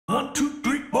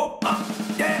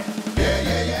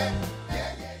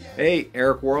Hey,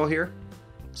 Eric Worrell here.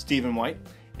 Stephen White.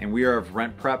 And we are of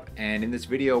Rent Prep, and in this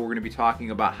video we're going to be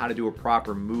talking about how to do a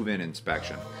proper move-in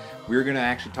inspection. We're going to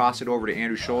actually toss it over to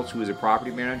Andrew Schultz, who is a property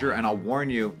manager, and I'll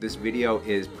warn you, this video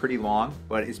is pretty long,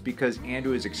 but it's because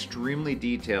Andrew is extremely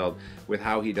detailed with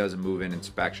how he does a move-in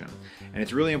inspection. And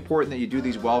it's really important that you do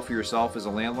these well for yourself as a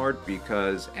landlord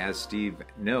because, as Steve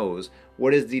knows,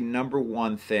 what is the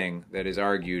 #1 thing that is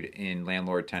argued in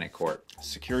landlord-tenant court?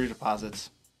 Security deposits.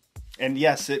 And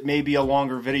yes, it may be a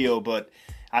longer video, but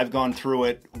I've gone through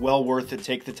it. Well worth it.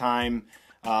 Take the time.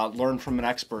 Learn from an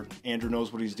expert. Andrew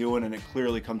knows what he's doing, and it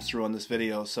clearly comes through on this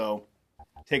video. So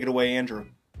take it away, Andrew.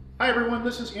 Hi everyone,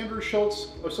 this is Andrew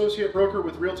Schultz, Associate Broker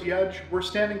with Realty Edge. We're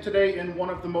standing today in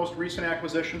one of the most recent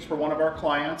acquisitions for one of our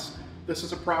clients. This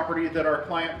is a property that our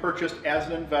client purchased as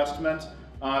an investment,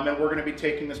 and we're going to be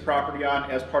taking this property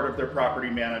on as part of their property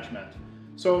management.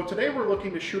 So today we're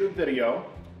looking to shoot a video.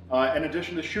 In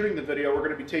addition to shooting the video, we're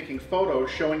going to be taking photos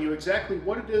showing you exactly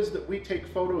what it is that we take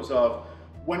photos of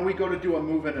when we go to do a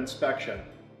move-in inspection.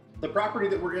 The property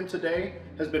that we're in today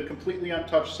has been completely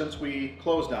untouched since we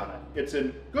closed on it. It's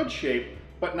in good shape,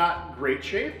 but not great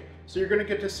shape. So you're going to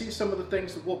get to see some of the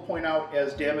things that we'll point out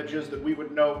as damages that we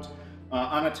would note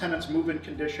on a tenant's move-in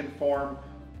condition form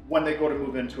when they go to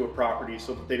move into a property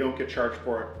so that they don't get charged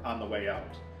for it on the way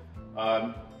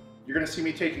out. You're going to see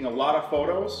me taking a lot of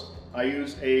photos. I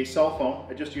use a cell phone.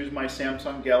 I just use my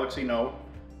Samsung Galaxy Note.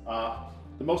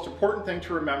 The most important thing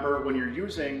to remember when you're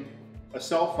using a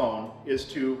cell phone is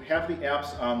to have the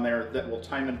apps on there that will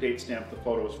time and date stamp the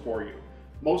photos for you.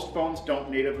 Most phones don't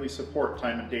natively support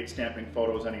time and date stamping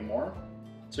photos anymore,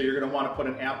 so you're going to want to put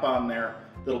an app on there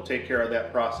that'll take care of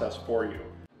that process for you.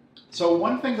 So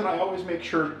one thing that I always make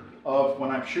sure of when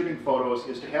I'm shooting photos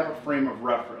is to have a frame of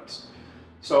reference.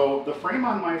 So the frame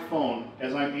on my phone,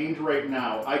 as I'm aimed right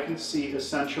now, I can see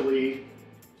essentially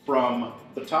from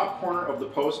the top corner of the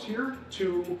post here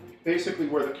to basically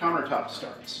where the countertop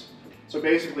starts. So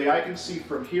basically I can see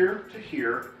from here to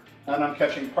here, and I'm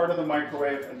catching part of the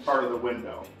microwave and part of the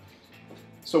window.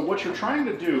 So what you're trying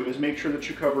to do is make sure that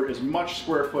you cover as much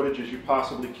square footage as you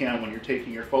possibly can when you're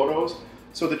taking your photos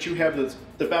so that you have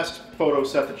the best photo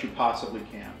set that you possibly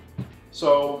can.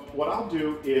 So what I'll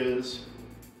do is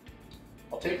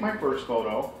I'll take my first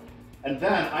photo, and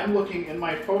then I'm looking in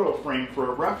my photo frame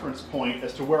for a reference point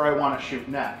as to where I want to shoot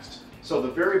next. So the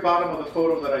very bottom of the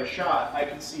photo that I shot, I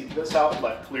can see this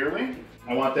outlet clearly.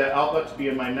 I want that outlet to be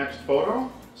in my next photo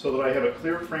so that I have a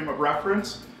clear frame of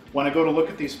reference. When I go to look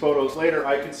at these photos later,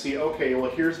 I can see, okay,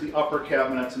 well here's the upper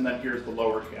cabinets and then here's the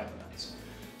lower cabinets.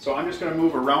 So I'm just going to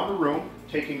move around the room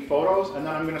taking photos, and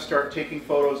then I'm going to start taking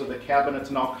photos of the cabinets,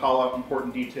 and I'll call out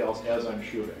important details as I'm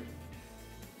shooting.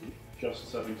 Adjust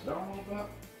the settings down a little bit.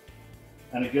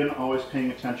 And again, always paying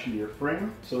attention to your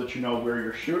frame so that you know where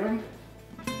you're shooting.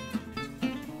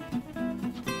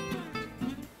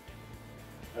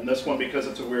 And this one, because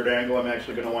it's a weird angle, I'm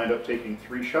actually going to wind up taking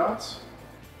 3 shots.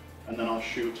 And then I'll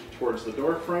shoot towards the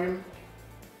door frame.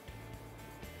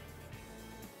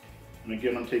 And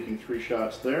again, I'm taking 3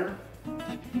 shots there.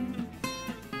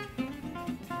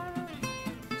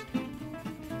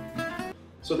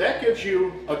 So that gives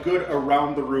you a good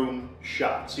around the room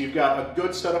shot. So you've got a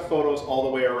good set of photos all the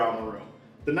way around the room.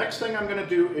 The next thing I'm going to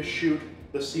do is shoot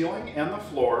the ceiling and the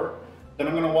floor. Then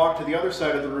I'm going to walk to the other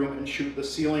side of the room and shoot the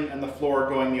ceiling and the floor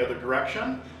going the other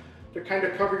direction to kind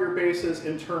of cover your bases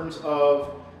in terms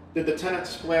of, did the tenant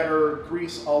splatter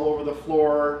grease all over the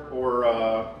floor, or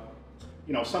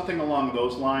you know, something along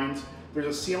those lines. There's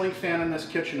a ceiling fan in this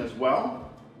kitchen as well,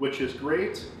 which is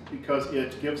great because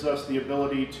it gives us the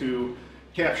ability to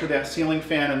capture that ceiling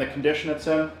fan and the condition it's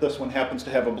in. This one happens to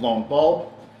have a blown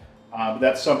bulb.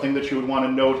 That's something that you would want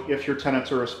to note if your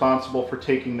tenants are responsible for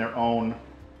taking care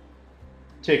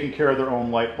of their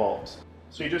own light bulbs.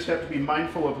 So you just have to be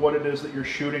mindful of what it is that you're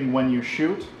shooting when you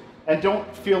shoot, and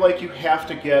don't feel like you have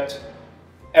to get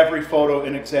every photo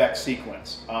in exact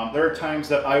sequence. There are times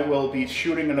that I will be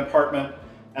shooting an apartment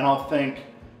and I'll think,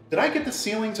 did I get the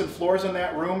ceilings and floors in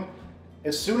that room?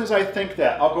 As soon as I think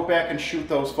that, I'll go back and shoot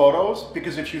those photos,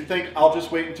 because if you think I'll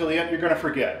just wait until the end, you're going to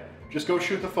forget. Just go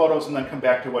shoot the photos and then come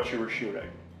back to what you were shooting.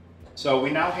 So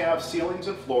we now have ceilings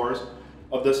and floors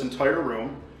of this entire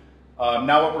room.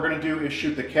 Now what we're going to do is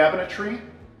shoot the cabinetry,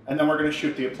 and then we're going to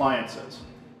shoot the appliances.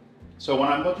 So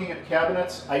when I'm looking at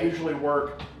cabinets, I usually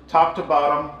work top to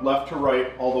bottom, left to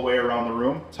right, all the way around the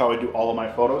room. That's how I do all of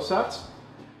my photo sets.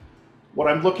 What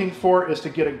I'm looking for is to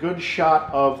get a good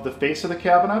shot of the face of the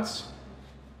cabinets.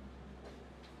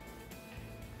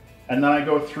 And then I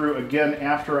go through again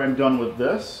after I'm done with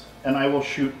this, and I will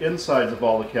shoot insides of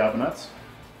all the cabinets.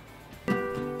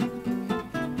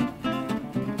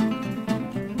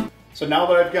 So now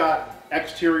that I've got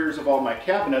exteriors of all my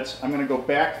cabinets, I'm going to go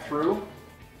back through,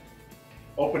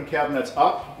 open cabinets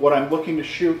up. What I'm looking to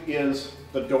shoot is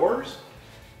the doors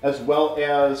as well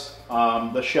as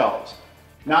the shelves.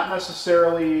 Not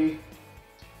necessarily,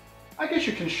 I guess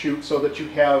you can shoot so that you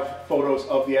have photos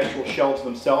of the actual shelves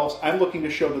themselves. I'm looking to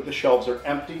show that the shelves are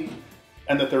empty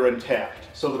and that they're intact,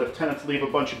 so that if tenants leave a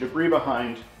bunch of debris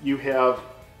behind, you have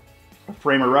a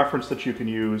frame of reference that you can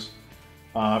use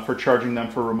for charging them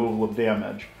for removal of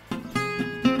damage.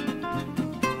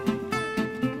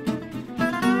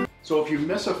 So if you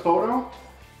miss a photo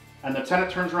and the tenant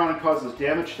turns around and causes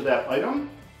damage to that item,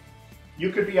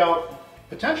 you could be out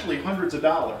potentially hundreds of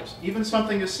dollars. Even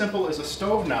something as simple as a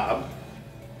stove knob.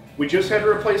 We just had to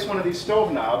replace one of these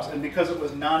stove knobs, and because it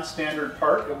was non-standard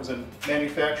part, it was a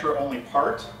manufacturer-only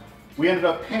part, we ended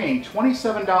up paying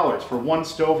 $27 for one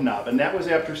stove knob, and that was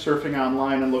after surfing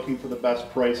online and looking for the best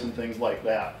price and things like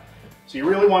that. So you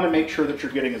really want to make sure that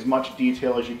you're getting as much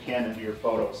detail as you can into your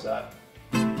photo set.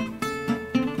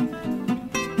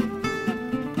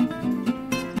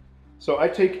 So I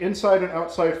take inside and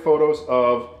outside photos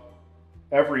of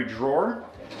every drawer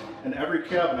and every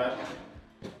cabinet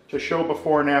to show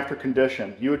before and after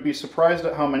condition. You would be surprised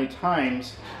at how many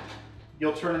times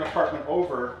you'll turn an apartment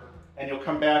over and you'll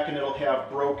come back and it'll have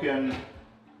broken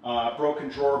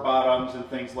drawer bottoms and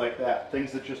things like that.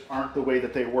 Things that just aren't the way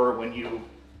that they were when you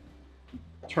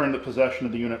turn the possession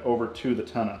of the unit over to the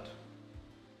tenant.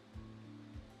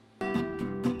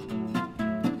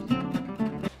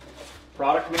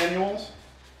 Product manuals.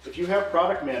 If you have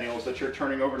product manuals that you're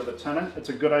turning over to the tenant, it's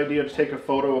a good idea to take a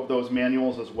photo of those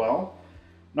manuals as well.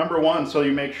 Number one, so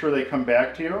you make sure they come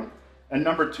back to you. And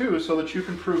number two, so that you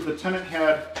can prove the tenant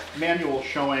had manuals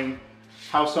showing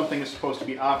how something is supposed to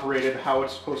be operated, how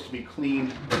it's supposed to be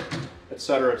cleaned,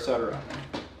 etc., etc.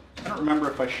 I don't remember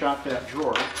if I shot that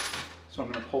drawer, so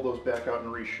I'm going to pull those back out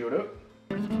and reshoot it.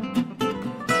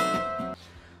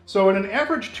 So in an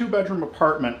average 2-bedroom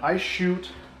apartment, I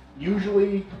shoot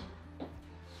usually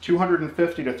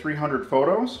 250 to 300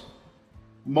 photos.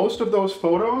 Most of those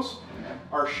photos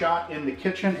are shot in the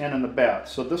kitchen and in the bath.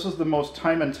 So this is the most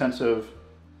time-intensive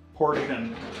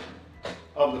portion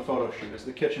of the photo shoot, is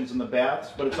the kitchens and the baths,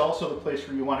 but it's also the place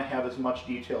where you want to have as much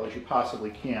detail as you possibly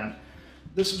can.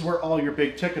 This is where all your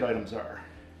big ticket items are.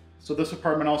 So this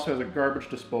apartment also has a garbage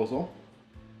disposal.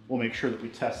 We'll make sure that we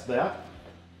test that.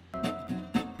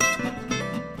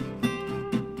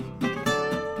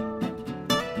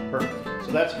 Perfect.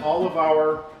 So that's all of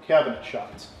our cabinet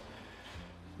shots.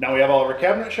 Now we have all of our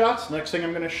cabinet shots. Next thing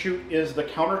I'm going to shoot is the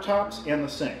countertops and the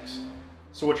sinks.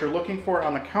 So what you're looking for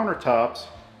on the countertops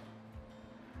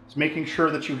is making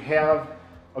sure that you have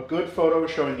a good photo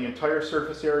showing the entire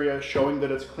surface area, showing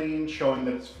that it's clean, showing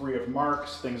that it's free of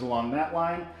marks, things along that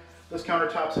line. This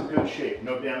countertop's in good shape,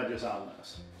 no damages on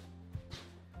this.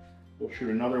 We'll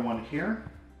shoot another one here.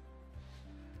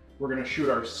 We're going to shoot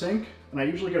our sink, and I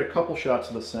usually get a couple shots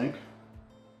of the sink.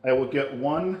 I will get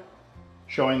one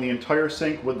showing the entire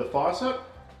sink with the faucet.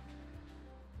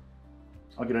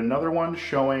 I'll get another one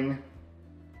showing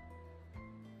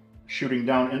shooting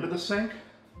down into the sink,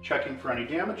 checking for any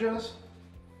damages.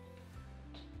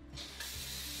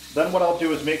 Then what I'll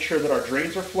do is make sure that our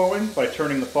drains are flowing by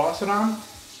turning the faucet on.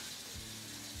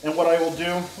 And what I will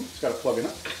do, oops, got a plug in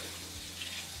it.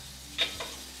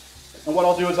 And what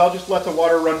I'll do is I'll just let the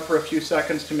water run for a few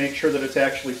seconds to make sure that it's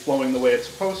actually flowing the way it's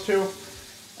supposed to.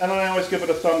 And then I always give it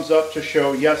a thumbs up to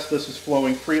show, yes, this is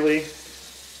flowing freely.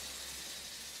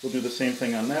 We'll do the same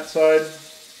thing on that side.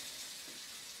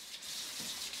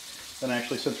 Then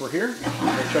actually, since we're here,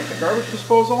 we'll check the garbage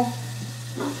disposal.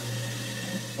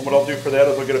 And what I'll do for that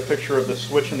is I'll get a picture of the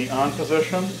switch in the on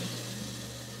position.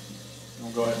 And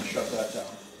we'll go ahead and shut that down.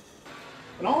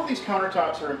 And all of these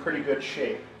countertops are in pretty good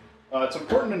shape. It's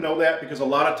important to know that because a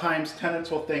lot of times tenants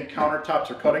will think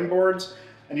countertops are cutting boards,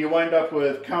 and you wind up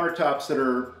with countertops that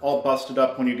are all busted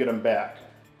up when you get them back.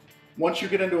 Once you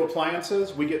get into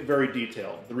appliances, we get very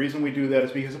detailed. The reason we do that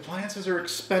is because appliances are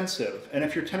expensive, and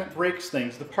if your tenant breaks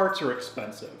things, the parts are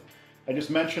expensive. I just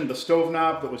mentioned the stove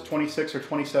knob that was $26 or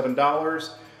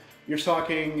 $27. You're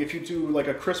talking, if you do like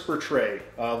a crisper tray,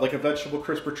 like a vegetable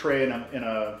crisper tray in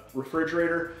a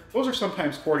refrigerator, those are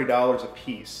sometimes $40 a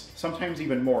piece, sometimes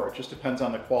even more. It just depends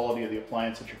on the quality of the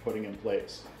appliance that you're putting in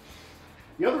place.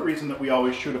 The other reason that we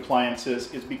always shoot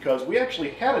appliances is because we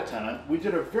actually had a tenant. We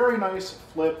did a very nice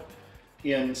flip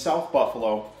in South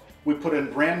Buffalo. We put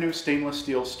in brand new stainless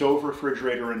steel stove,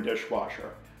 refrigerator, and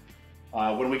dishwasher.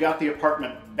 When we got the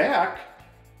apartment back,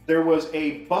 there was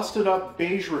a busted up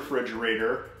beige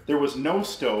refrigerator, there was no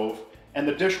stove, and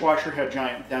the dishwasher had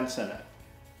giant dents in it.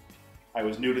 I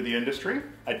was new to the industry,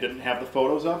 I didn't have the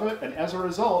photos of it, and as a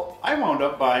result, I wound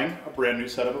up buying a brand new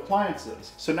set of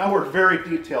appliances. So now we're very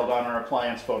detailed on our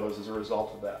appliance photos as a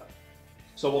result of that.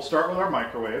 So we'll start with our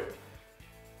microwave.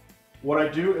 What I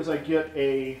do is I get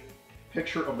a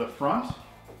picture of the front.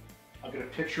 I'll get a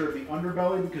picture of the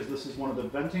underbelly because this is one of the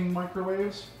venting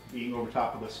microwaves being over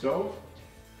top of the stove.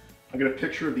 I'll get a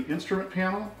picture of the instrument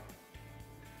panel.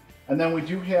 And then we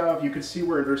do have, you can see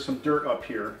where there's some dirt up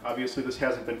here. Obviously this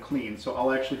hasn't been cleaned, so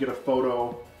I'll actually get a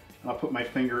photo and I'll put my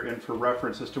finger in for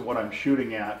reference as to what I'm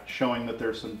shooting at, showing that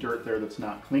there's some dirt there that's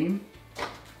not clean.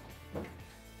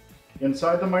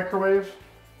 Inside the microwave,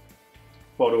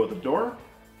 photo of the door.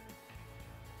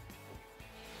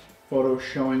 Photo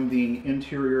showing the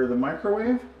interior of the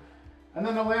microwave. And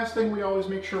then the last thing we always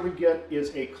make sure we get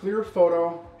is a clear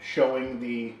photo showing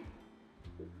the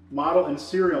model and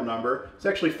serial number. It's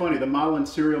actually funny, the model and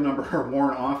serial number are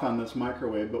worn off on this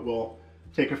microwave, but we'll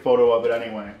take a photo of it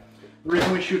anyway. The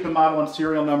reason we shoot the model and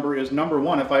serial number is, number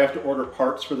one, if I have to order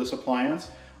parts for this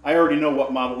appliance, I already know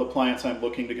what model appliance I'm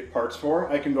looking to get parts for.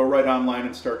 I can go right online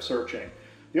and start searching.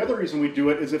 The other reason we do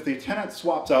it is if the tenant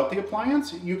swaps out the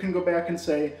appliance, you can go back and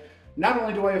say, not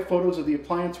only do I have photos of the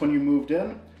appliance when you moved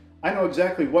in, I know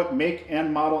exactly what make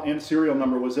and model and serial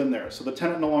number was in there. So the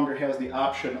tenant no longer has the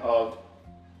option of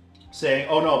saying,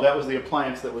 oh no, that was the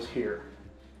appliance that was here.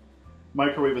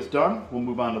 Microwave is done. We'll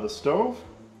move on to the stove.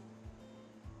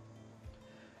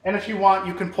 And if you want,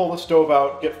 you can pull the stove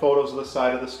out, get photos of the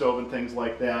side of the stove and things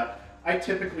like that. I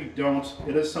typically don't.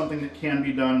 It is something that can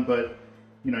be done, but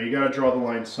you know, you gotta draw the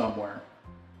line somewhere.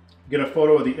 Get a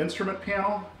photo of the instrument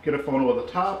panel, get a photo of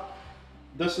the top.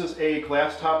 This is a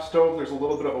glass top stove. There's a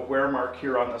little bit of a wear mark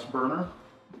here on this burner.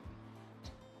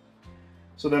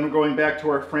 So then going back to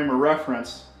our frame of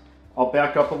reference, I'll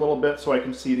back up a little bit so I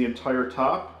can see the entire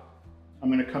top.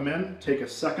 I'm going to come in, take a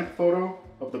second photo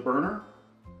of the burner,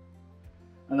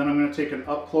 and then I'm going to take an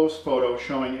up-close photo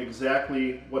showing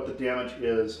exactly what the damage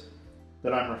is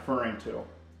that I'm referring to.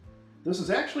 This is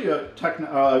actually a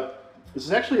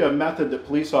method that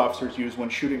police officers use when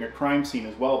shooting a crime scene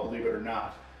as well, believe it or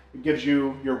not. It gives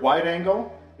you your wide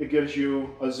angle, it gives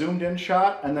you a zoomed in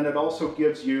shot, and then it also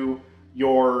gives you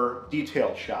your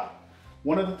detailed shot.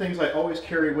 One of the things I always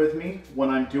carry with me when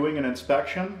I'm doing an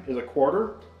inspection is a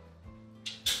quarter.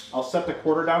 I'll set the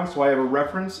quarter down so I have a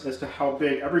reference as to how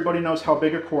big. Everybody knows how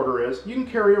big a quarter is. You can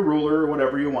carry a ruler or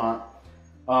whatever you want.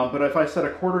 But if I set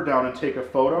a quarter down and take a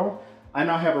photo, I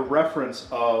now have a reference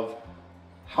of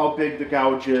how big the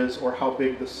gouge is or how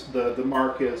big the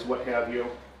mark is, what have you.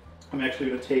 I'm actually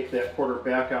going to take that quarter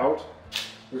back out.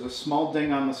 There's a small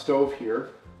ding on the stove here,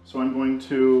 so I'm going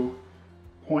to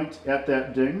point at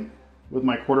that ding with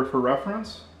my quarter for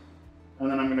reference, and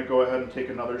then I'm going to go ahead and take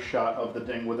another shot of the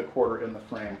ding with a quarter in the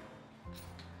frame.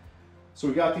 So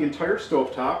we got the entire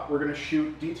stovetop. We're going to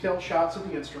shoot detailed shots of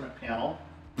the instrument panel.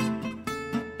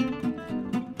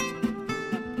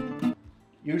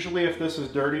 Usually if this is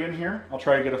dirty in here, I'll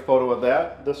try to get a photo of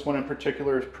that. This one in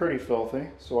particular is pretty filthy,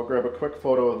 so I'll grab a quick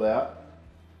photo of that.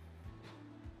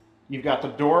 You've got the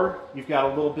door, you've got a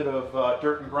little bit of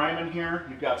dirt and grime in here,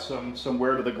 you've got some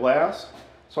wear to the glass.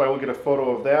 So I will get a photo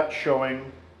of that showing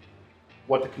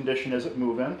what the condition is at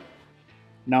move-in.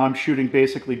 Now I'm shooting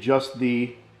basically just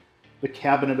the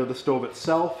cabinet of the stove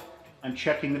itself. I'm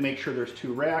checking to make sure there's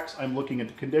 2 racks. I'm looking at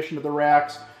the condition of the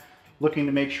racks, looking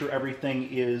to make sure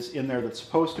everything is in there that's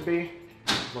supposed to be.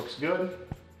 Looks good.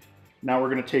 Now we're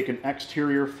going to take an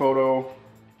exterior photo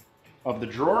of the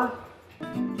drawer.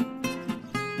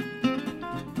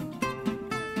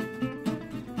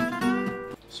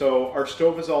 So our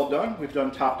stove is all done. We've done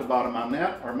top to bottom on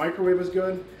that. Our microwave is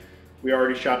good. We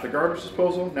already shot the garbage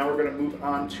disposal. Now we're going to move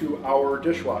on to our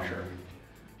dishwasher.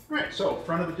 All right, so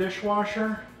front of the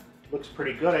dishwasher looks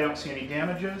pretty good. I don't see any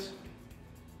damages.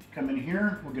 Come in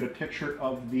here, we'll get a picture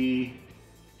of the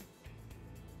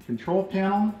control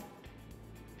panel.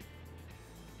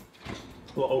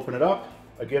 We'll open it up.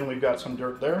 Again, we've got some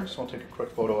dirt there, so I'll take a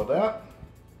quick photo of that.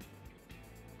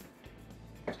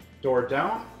 Door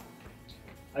down.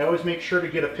 I always make sure to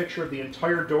get a picture of the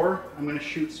entire door. I'm going to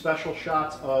shoot special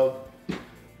shots of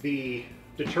the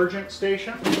detergent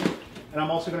station, and I'm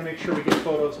also going to make sure we get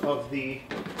photos of the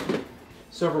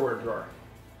silverware drawer.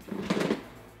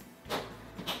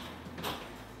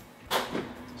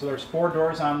 So there's 4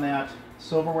 doors on that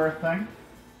silverware thing.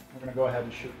 We're going to go ahead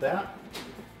and shoot that.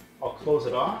 I'll close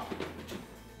it off.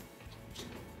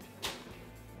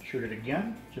 Shoot it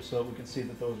again, just so we can see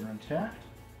that those are intact.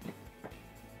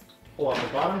 Pull out the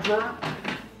bottom drawer,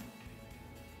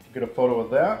 get a photo of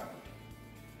that.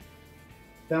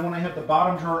 Then when I have the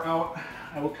bottom drawer out,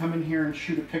 I will come in here and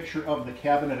shoot a picture of the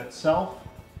cabinet itself.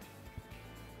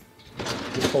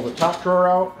 Pull the top drawer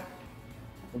out.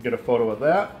 We'll get a photo of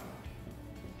that.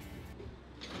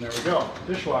 And there we go.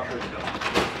 Dishwasher is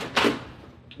done.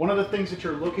 One of the things that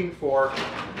you're looking for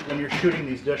when you're shooting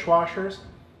these dishwashers,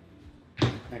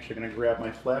 I'm actually going to grab my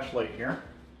flashlight here.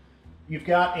 You've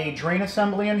got a drain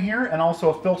assembly in here and also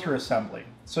a filter assembly.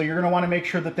 So you're going to want to make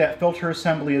sure that that filter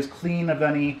assembly is clean of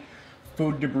any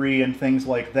food debris and things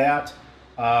like that.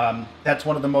 That's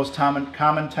one of the most common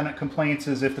tenant complaints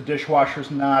is if the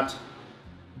dishwasher's not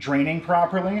draining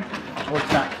properly or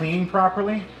it's not cleaning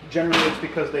properly. Generally it's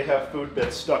because they have food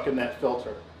bits stuck in that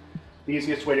filter. The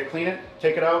easiest way to clean it,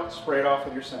 take it out, spray it off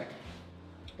with your sink.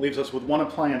 Leaves us with one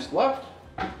appliance left.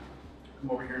 Come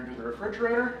over here and do the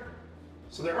refrigerator.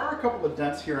 So there are a couple of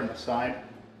dents here on the side.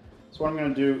 So what I'm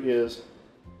going to do is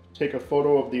take a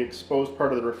photo of the exposed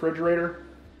part of the refrigerator.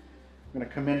 I'm going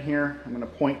to come in here, I'm going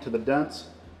to point to the dents.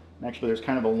 And actually there's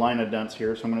kind of a line of dents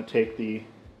here, so I'm going to take the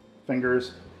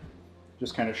fingers,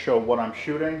 just kind of show what I'm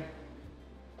shooting.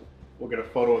 We'll get a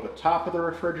photo of the top of the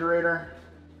refrigerator,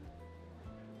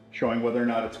 showing whether or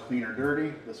not it's clean or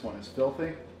dirty. This one is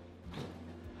filthy.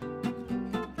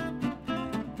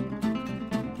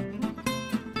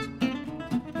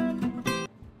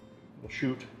 We'll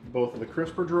shoot both of the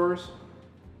crisper drawers,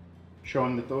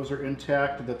 showing that those are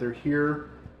intact, that they're here,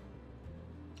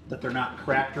 that they're not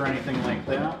cracked or anything like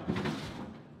that.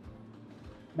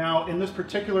 Now, in this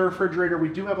particular refrigerator, we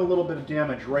do have a little bit of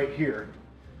damage right here.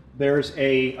 There's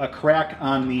a crack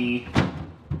on the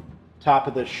top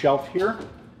of the shelf here.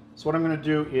 So what I'm going to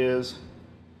do is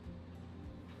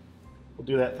we'll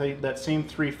do that same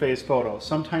three-phase photo.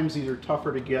 Sometimes these are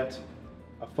tougher to get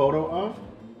a photo of,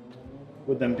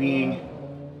 with them being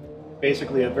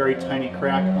basically a very tiny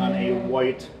crack on a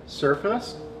white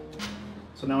surface.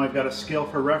 So now I've got a scale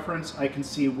for reference. I can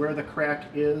see where the crack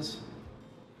is.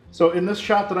 So in this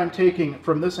shot that I'm taking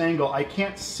from this angle, I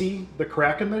can't see the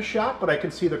crack in this shot, but I can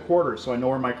see the quarter, so I know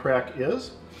where my crack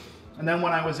is. And then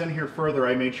when I was in here further,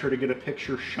 I made sure to get a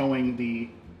picture showing the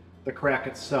crack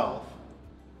itself.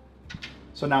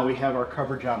 So now we have our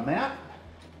coverage on that.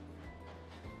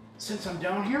 Since I'm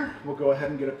down here, we'll go ahead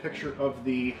and get a picture of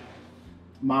the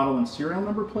model and serial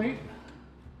number plate.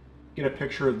 Get a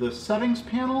picture of the settings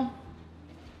panel.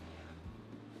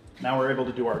 Now we're able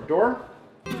to do our door.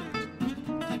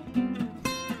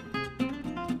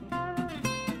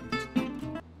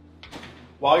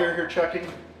 While you're here checking,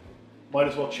 might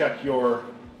as well check your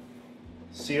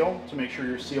seal to make sure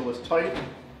your seal is tight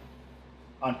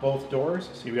on both doors.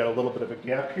 See, we've got a little bit of a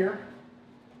gap here.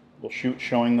 We'll shoot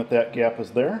showing that that gap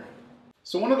is there.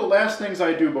 So one of the last things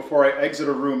I do before I exit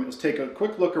a room is take a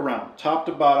quick look around, top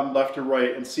to bottom, left to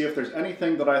right, and see if there's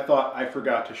anything that I thought I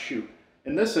forgot to shoot.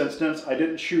 In this instance, I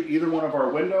didn't shoot either one of our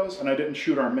windows and I didn't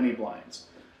shoot our mini blinds.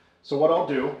 So what I'll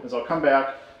do is I'll come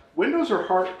back. Windows are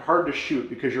hard to shoot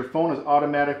because your phone is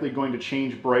automatically going to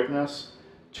change brightness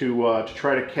to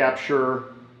try to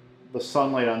capture the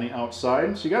sunlight on the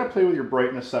outside. So you got to play with your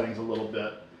brightness settings a little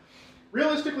bit.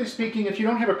 Realistically speaking, if you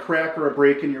don't have a crack or a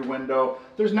break in your window,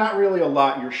 there's not really a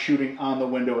lot you're shooting on the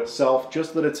window itself,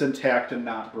 just that it's intact and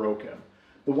not broken.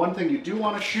 The one thing you do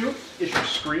want to shoot is your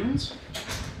screens.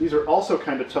 These are also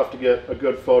kind of tough to get a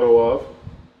good photo of,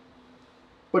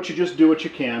 but you just do what you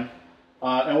can.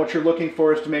 And what you're looking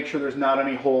for is to make sure there's not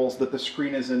any holes, that the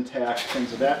screen is intact,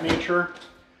 things of that nature.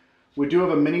 We do have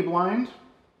a mini blind.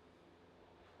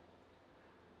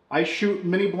 I shoot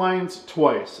mini blinds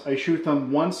twice. I shoot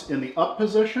them once in the up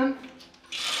position.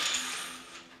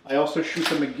 I also shoot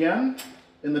them again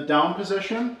in the down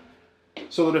position,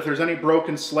 so that if there's any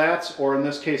broken slats, or in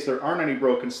this case there aren't any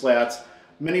broken slats,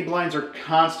 mini blinds are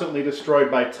constantly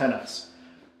destroyed by tenants.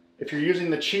 If you're using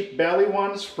the cheap Bally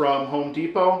ones from Home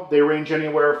Depot, they range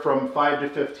anywhere from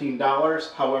 $5 to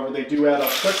 $15. However, they do add up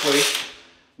quickly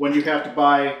when you have to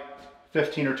buy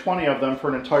 15 or 20 of them for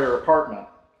an entire apartment.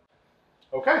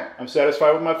 Okay, I'm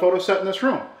satisfied with my photo set in this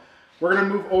room. We're going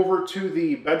to move over to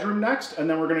the bedroom next, and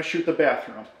then we're going to shoot the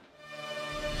bathroom.